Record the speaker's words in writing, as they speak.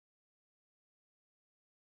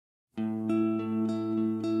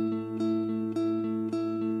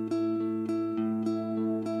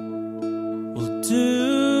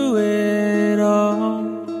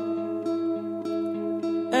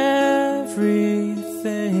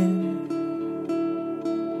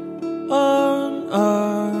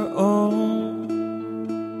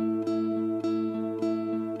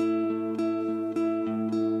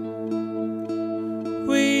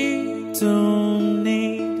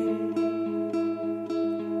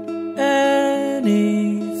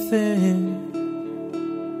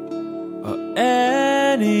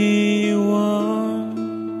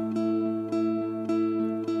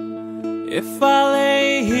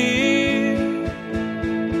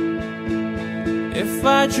If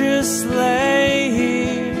I just lay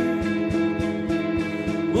here,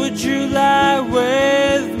 would you lie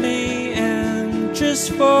with me and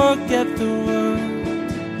just forget the world?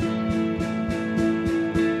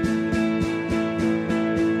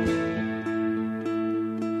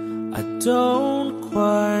 I don't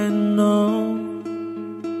quite know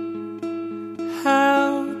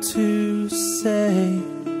how to say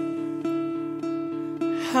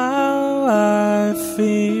how I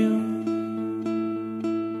feel.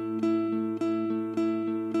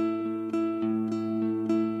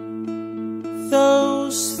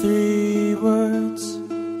 Those three words,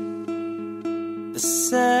 they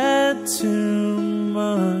said too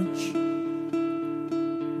much.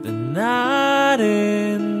 They're not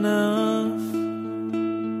enough.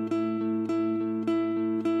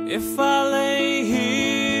 If I lay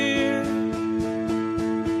here,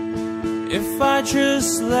 if I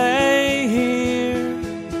just lay here,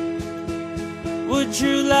 would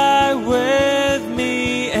you lie with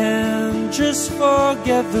me and just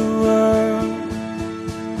forget the world?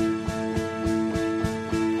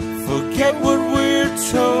 Forget what we're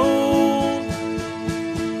told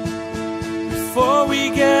before we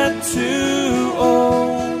get too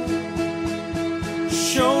old.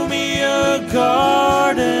 Show me a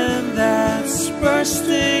garden that's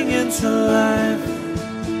bursting into life.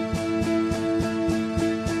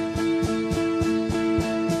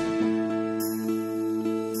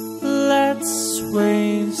 Let's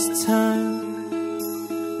waste time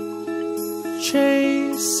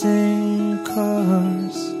chasing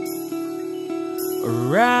cars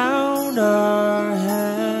around our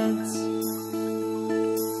heads.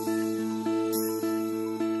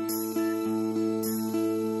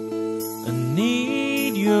 I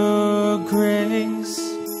need your grace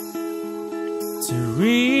to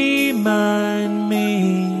remind me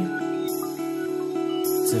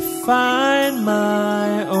to find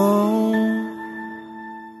my own.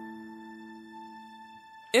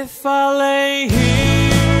 If I lay here,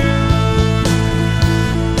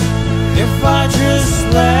 if I just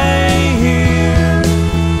lay here,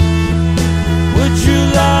 would you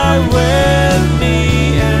lie with me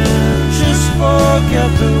and just forget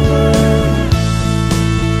the world?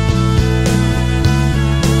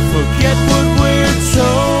 Forget what we're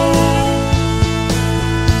told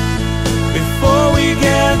before we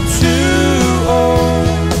get too old.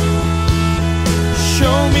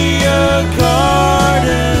 Show me a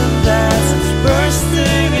garden that's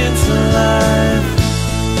bursting into life.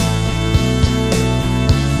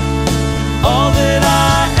 All that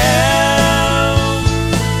I am,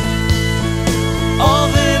 all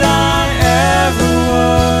that I ever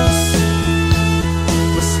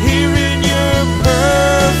was here in your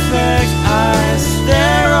perfect eyes.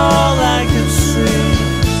 They're all I can see.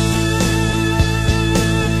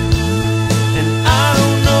 And I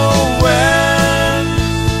don't know when,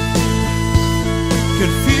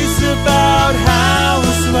 confused about how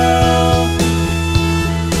as well.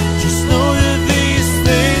 Just know that these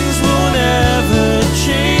things will never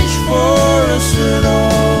change for us at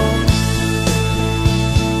all.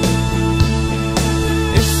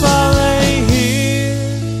 If I lay here,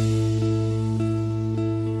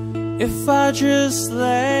 if I just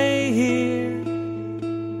lay here,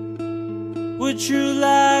 would you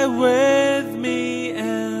lie with me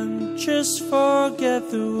and just forget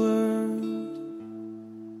the world?